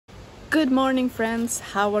Good morning, friends.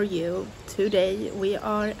 How are you? Today we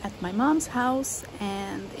are at my mom's house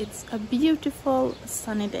and it's a beautiful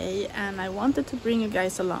sunny day and I wanted to bring you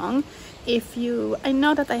guys along. I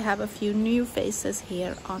know that I have a few new faces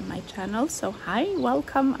here on my channel, so hi,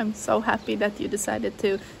 welcome. I'm so happy that you decided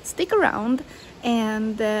to stick around.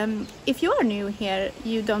 And if you are new here,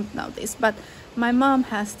 you don't know this, but my mom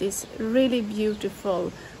has this really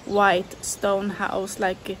beautiful white stone house,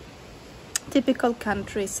 like typical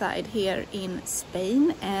countryside here in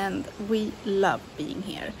Spain, and we love being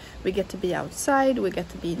here. We get to be outside, we get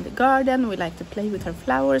to be in the garden, we like to play with her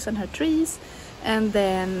flowers and her trees. And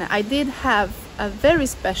then I did have a very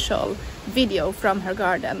special video from her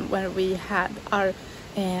garden where we had our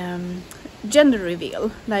gender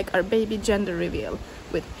reveal, like our baby gender reveal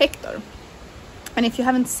with Hector. And if you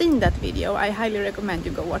haven't seen that video, I highly recommend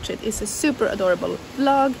you go watch it. It's a super adorable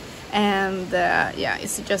vlog. And yeah,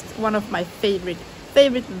 it's just one of my favorite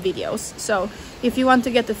videos. So if you want to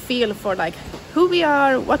get a feel for like who we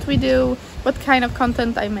are, what we do, what kind of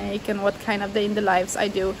content I make and what kind of day in the lives I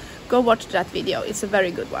do, go watch that video. It's a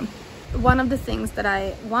very good one. One of the things that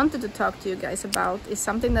I wanted to talk to you guys about is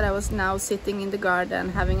something that I was now sitting in the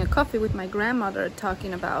garden having a coffee with my grandmother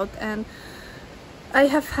talking about. And I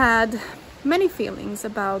have had many feelings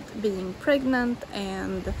about being pregnant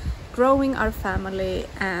and growing our family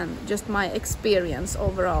and just my experience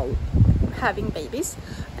overall having babies.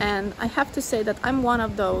 And I have to say that I'm one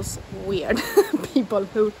of those weird people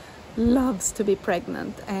who loves to be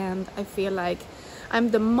pregnant, and I feel like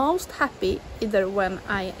I'm the most happy either when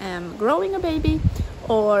I am growing a baby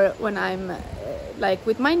or when I'm like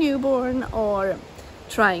with my newborn or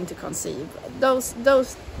trying to conceive.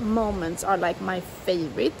 Those moments are like my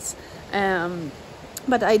favorites.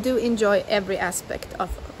 But I do enjoy every aspect of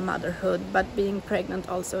motherhood, but being pregnant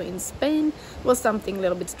also in Spain was something a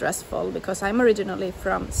little bit stressful because I'm originally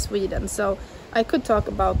from Sweden, so I could talk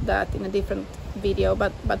about that in a different video,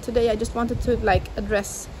 but today I just wanted to like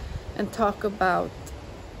address and talk about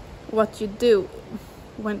what you do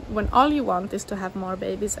when all you want is to have more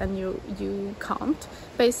babies and you can't,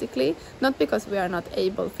 basically, not because we are not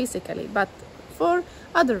able physically, but for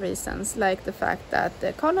other reasons, like the fact that the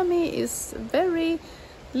economy is very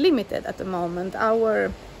limited at the moment.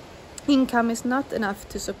 Our income is not enough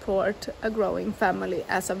to support a growing family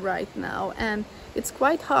as of right now, and it's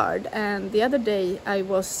quite hard. And the other day I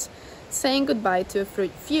was saying goodbye to a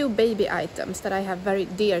few baby items that I have very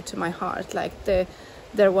dear to my heart, like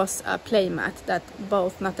there was a playmat that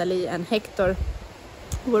both Natalie and Hector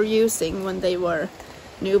were using when they were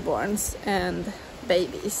newborns and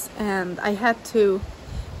babies, and I had to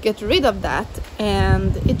get rid of that,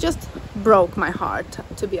 and it just broke my heart,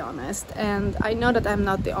 to be honest. And I know that I'm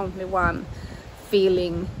not the only one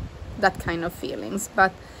feeling that kind of feelings,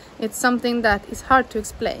 but it's something that is hard to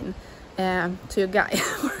explain to a guy.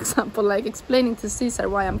 For example, like explaining to Caesar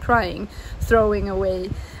why I'm crying, throwing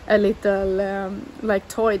away a little like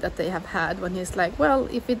toy that they have had, when he's like, well,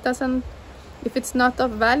 if it's not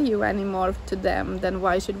of value anymore to them, then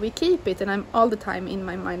why should we keep it? And I'm all the time in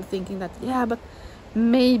my mind thinking that, yeah, but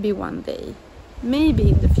maybe one day, maybe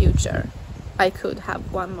in the future, I could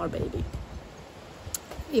have one more baby.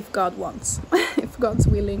 If God wants, if God's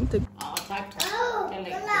willing to.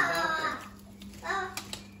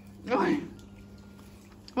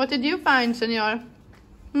 What did you find, senor?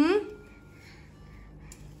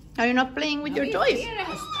 Are you not playing with your toys?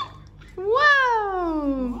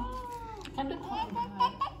 Wow!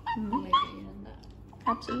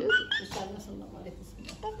 Absolutely.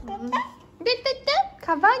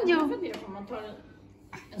 Cavallo. Man tar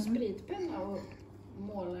en spritpenna och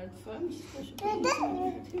målar ett fönster så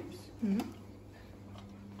blir det ett hus.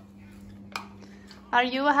 Are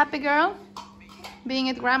you a happy girl being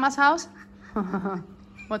at grandma's house?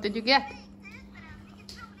 What did you get?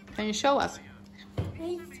 Can you show us?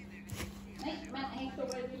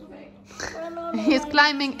 He's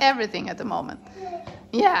climbing everything at the moment.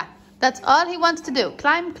 Yeah, that's all he wants to do.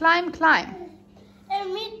 Climb, climb, climb.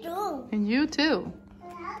 And me too. And you too.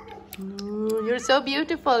 Ooh, you're so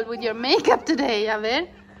beautiful with your makeup today, Javier.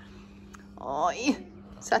 Oh,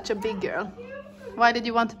 such a big girl. Why did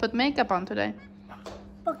you want to put makeup on today?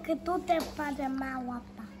 Porque tú te pares más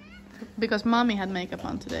guapa. Because mommy had makeup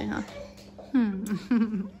on today, huh?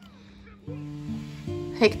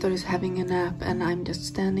 Hector is having a nap and I'm just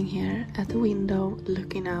standing here at the window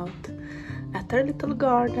looking out at their little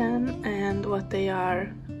garden and what they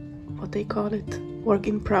call it, work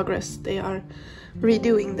in progress. They are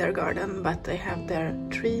redoing their garden, but they have their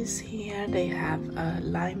trees here. They have a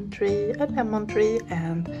lime tree, a lemon tree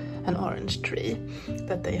and an orange tree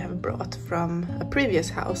that they have brought from a previous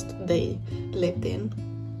house they lived in.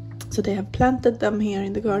 So they have planted them here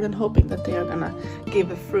in the garden, hoping that they are gonna give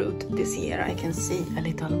a fruit this year. I can see a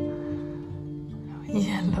little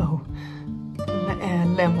yellow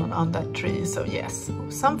lemon on that tree, so yes,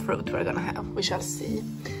 some fruit we're gonna have, we shall see.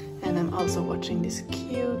 And I'm also watching this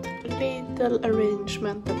cute little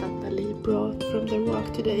arrangement that Lii brought from the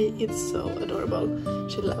rock today. It's so adorable.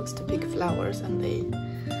 She loves to pick flowers, and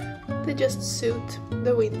they just suit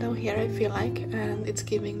the window here, I feel like, and it's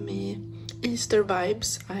giving me Easter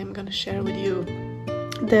vibes. I'm gonna share with you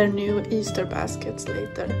their new Easter baskets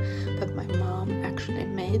later that my mom actually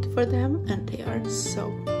made for them, and they are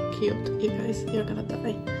so cute, you guys, you're gonna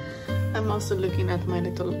die. I'm also looking at my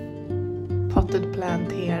little potted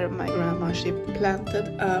plant here. My grandma, she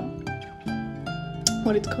planted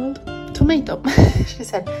what it's called? Tomato. She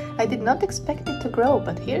said, I did not expect it to grow,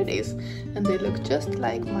 but here it is. And they look just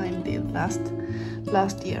like mine did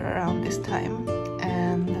last year around this time.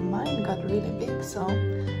 And mine got really big, so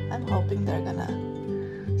I'm hoping they're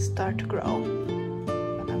gonna start to grow.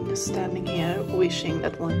 But I'm just standing here wishing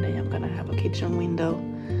that one day I'm gonna have a kitchen window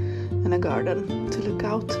and a garden to look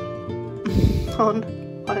out on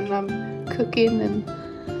when I'm cooking and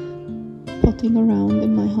potting around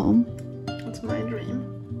in my home. It's my dream.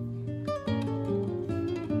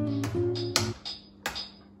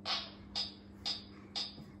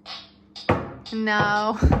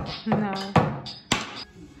 No, no.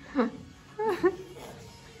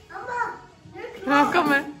 Jag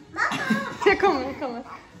kommer. Jag kommer.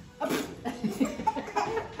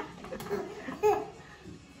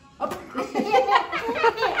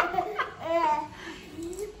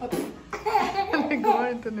 Det går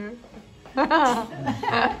inte nu.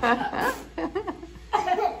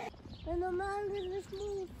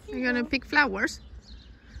 We're gonna pick flowers,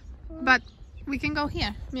 but we can go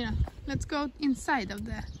here. Mira, let's go inside of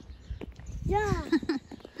the... Yeah.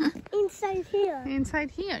 Inside here.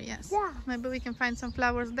 Inside here, yes. Yeah. Maybe we can find some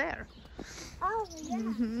flowers there. Oh, yeah.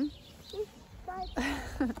 Mm-hmm.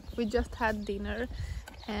 We just had dinner,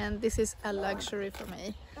 and this is a luxury for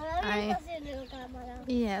me.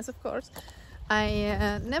 Yes, of course.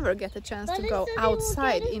 I never get a chance to go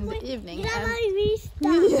outside in the evening.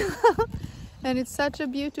 And it's such a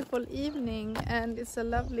beautiful evening, and it's a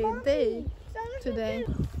lovely day today.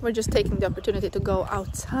 We're just taking the opportunity to go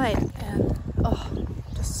outside, and oh,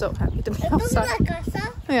 just so happy to be outside.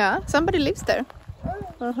 Yeah, somebody lives there.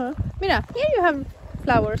 Mira, here you have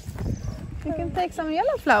flowers. You can take some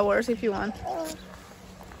yellow flowers if you want.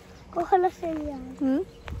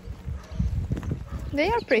 They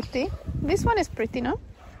are pretty. This one is pretty, no?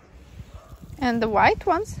 And the white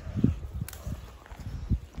ones.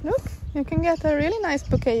 Look, you can get a really nice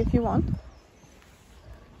bouquet if you want.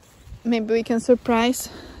 Maybe we can surprise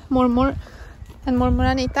more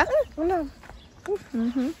Anita.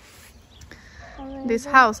 This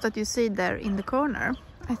house that you see there in the corner,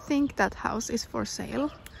 I think that house is for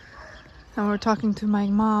sale. And we're talking to my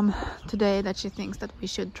mom today that she thinks that we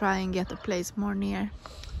should try and get a place more near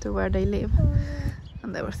to where they live.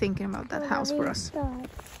 And they were thinking about that house for us.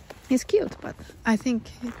 It's cute, but I think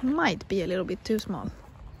it might be a little bit too small.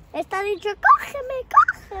 Está dicho,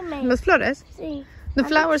 cógeme. Los flores? Sí. The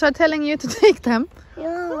flowers are telling you to take them?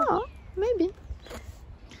 Yeah. Oh, maybe.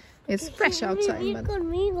 It's fresh outside. But...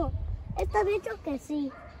 conmigo. Está dicho que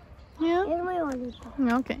sí. Yeah. Es muy bonito.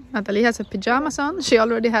 Okay. Natalie has her pajamas on. She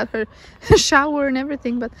already had her shower and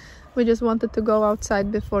everything, but we just wanted to go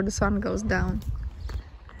outside before the sun goes down.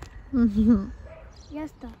 Ya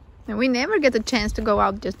está. And we never get a chance to go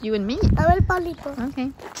out, just you and me. A ver el palito.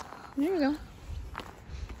 Okay. There you go.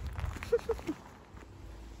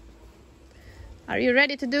 Are you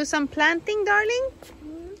ready to do some planting, darling?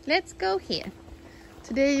 Let's go here.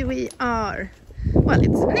 Today we are, well,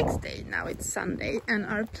 it's next day now, it's Sunday, and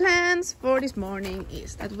our plans for this morning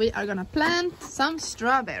is that we are gonna plant some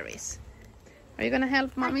strawberries. Are you gonna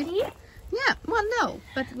help mommy? Yeah, well, no,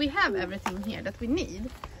 but we have everything here that we need.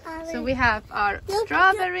 So we have our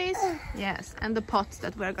strawberries, yes, and the pots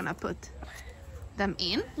that we're gonna put them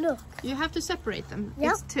in. Look. You have to separate them.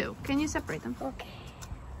 Yeah. It's two. Can you separate them? Okay.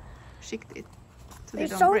 Försiktigt. So they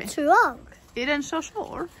It's don't so break. strong. Är den så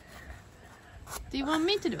svår? Do you want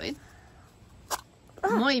me to do it?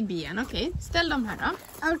 Muy bien, okay. Ställ dem här då.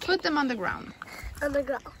 Okay. Put them on the ground. On the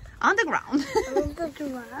ground. On the ground. On the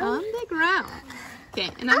ground. On the ground. Okay,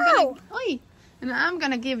 and I'm Ow! gonna... Oi! And I'm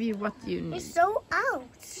gonna give you what you need. It's so out.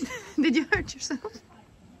 Did you hurt yourself?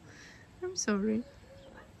 I'm sorry.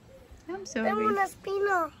 I'm sorry. Tengo una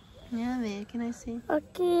espina. Yeah, there, can I see?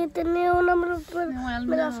 Aquí tenía una, me Well,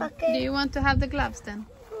 la no. saqué. Do you want to have the gloves then?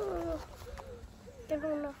 Tengo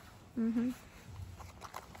una.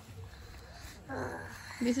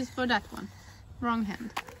 This is for that one. Wrong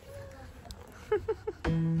hand.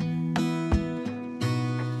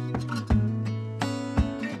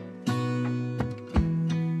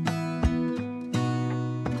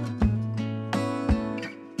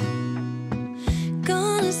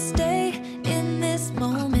 Gonna stay in this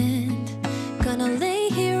moment. Gonna lay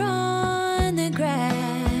here on the grass.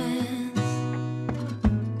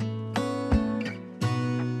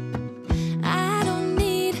 I don't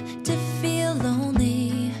need to feel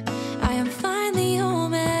lonely. I am finally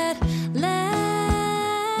home at last.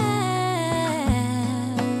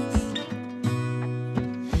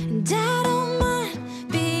 And I don't mind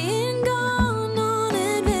being gone on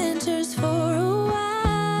adventures for a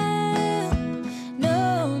while.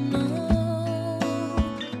 No, no.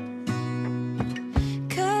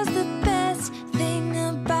 'Cause the best thing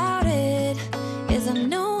about it is I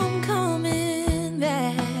know I'm coming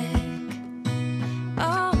back.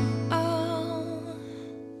 Oh, oh.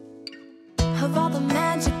 Of all the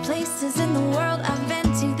magic places in the world I've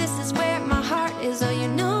been to, this is where my heart is. Oh, you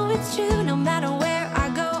know it's true. No matter where I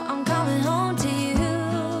go, I'm coming home to you.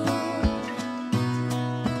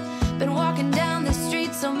 Been walking down the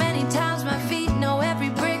street so many times, my feet know every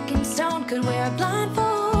brick and stone. Could wear a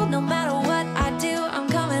blindfold. No matter what I do, I'm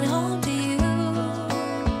coming home to you.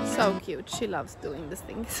 So cute. She loves doing these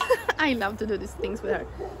things. I love to do these things with her.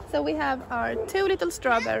 So we have our 2 little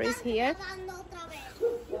strawberries here.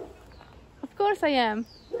 Of course I am.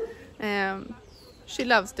 She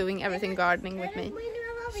loves doing everything gardening with me.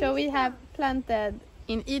 So we have planted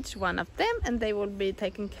in each one of them, and they will be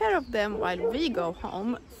taking care of them while we go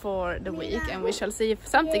home for the week, and we shall see if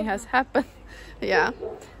something has happened. Yeah,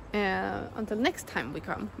 until next time we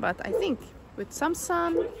come. But I think with some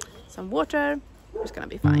sun, some water, it's gonna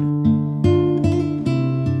be fine.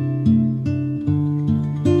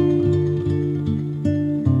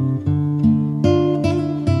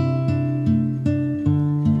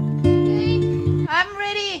 I'm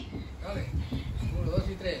ready. Dale. 1,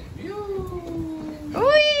 2 y 3.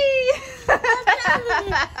 Uy!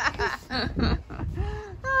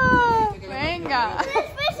 Oh, venga.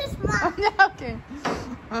 Okay.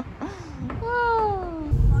 Oh.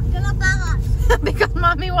 Because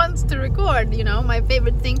mommy wants to record, you know, my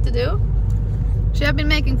favorite thing to do. She have been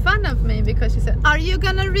making fun of me because she said, "Are you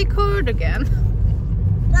gonna record again?"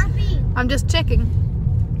 I'm just checking,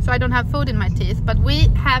 so I don't have food in my teeth. But we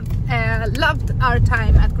have loved our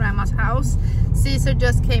time at Grandma's house. Caesar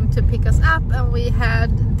just came to pick us up, and we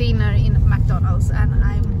had dinner in McDonald's, and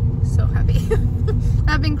I'm so happy.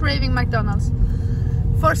 I've been craving McDonald's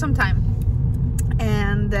for some time,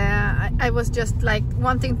 and I was just like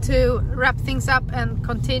wanting to wrap things up and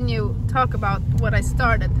continue talk about what I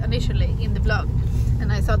started initially in the vlog,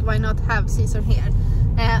 and I thought, why not have Caesar here?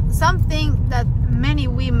 Something that many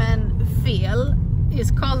women feel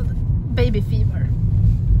is called baby fever.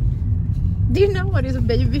 Do you know what is a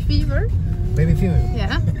baby fever? Baby fever.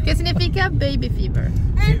 Yeah. ¿Qué significa baby fever?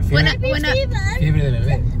 Fiebre de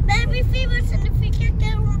bebé. Baby fever significa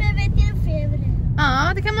que un bebé tiene fiebre.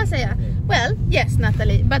 Ja, det kan man säga. Well, yes,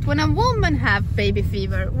 Natalie. But when a woman have baby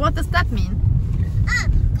fever, what does that mean?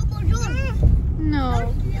 Como yo.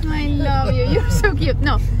 No, I love you. You're so cute.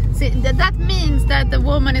 No, see, that means that the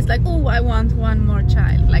woman is like, oh, I want one more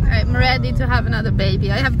child. Like, I'm ready to have another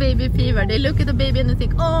baby. I have baby fever. They look at the baby and they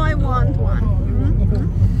think, oh, I want one.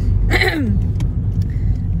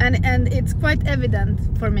 And it's quite evident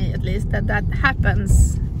for me, at least, that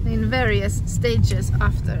happens in various stages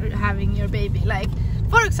after having your baby. Like,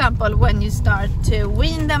 for example, when you start to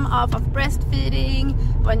wean them off of breastfeeding,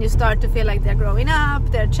 when you start to feel like they're growing up,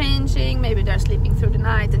 they're changing, maybe they're sleeping through the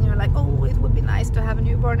night, and you're like, oh, it would be nice to have a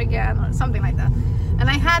newborn again, or something like that. And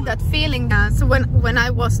I had that feeling. So when I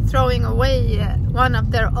was throwing away one of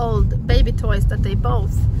their old baby toys that they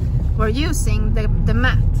both were using, the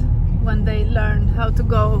mat, when they learned how to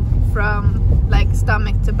go from like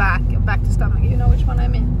stomach to back and back to stomach, you know which one I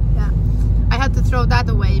mean? Yeah, I had to throw that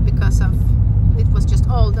away because of it was just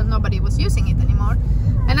old and nobody was using it anymore.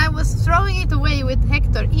 And I was throwing it away with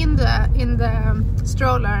Hector in the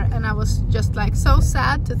stroller, and I was just like so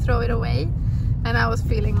sad to throw it away. And I was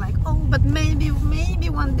feeling like, oh, but maybe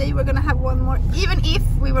one day we're gonna have one more. Even if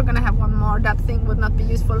we were gonna have one more, that thing would not be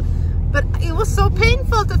useful. But it was so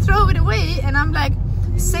painful to throw it away, and I'm like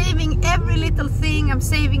saving every little thing. I'm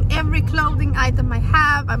saving every clothing item I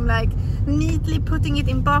have. I'm like neatly putting it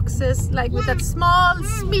in boxes, like with that small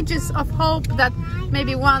smidges of hope that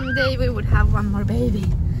maybe one day we would have one more baby.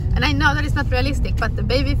 And I know that it's not realistic, but the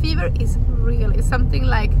baby fever is real. It's something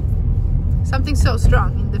so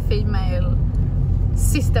strong in the female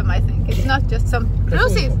system, I think. It's not just some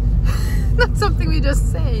roses, not something we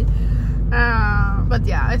just say. But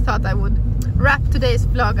yeah, I thought I would wrap today's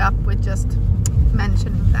vlog up with just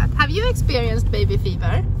mentioning that. Have you experienced baby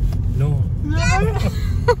fever? No. Never?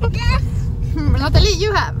 Natalie,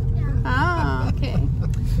 you have? Ah, okay.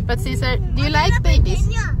 But Caesar, do you like babies?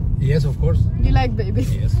 Yes, of course. You like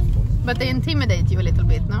babies? Yes, of course. But they intimidate you a little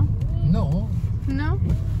bit, no? No, No?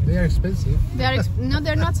 they are expensive. No,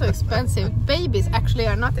 they're not so expensive. Babies actually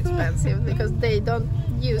are not expensive because they don't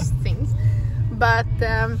use things. But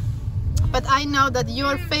I know that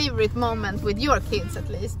your favorite moment with your kids, at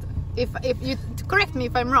least, if you correct me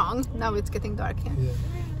if I'm wrong. Now it's getting dark here.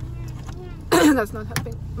 Yeah. That's not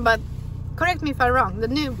helping. But correct me if I'm wrong.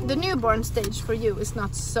 The newborn stage for you is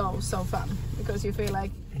not so fun because you feel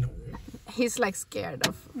like he's like scared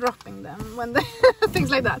of dropping them when they things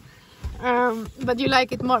like that. But you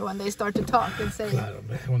like it more when they start to talk and say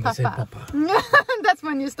When they say Papa. Papa. That's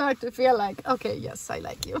when you start to feel like, okay, yes, I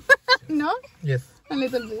like you. No? Yes. A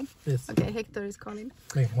little bit. Yes. Okay, Hector is calling.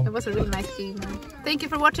 Okay, Mom. It was a really nice dream. Thank you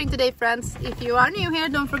for watching today, friends. If you are new here,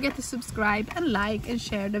 don't forget to subscribe and like and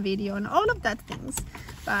share the video and all of that things.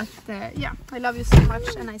 But yeah, I love you so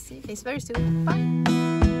much and I see you guys very soon.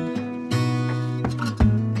 Bye.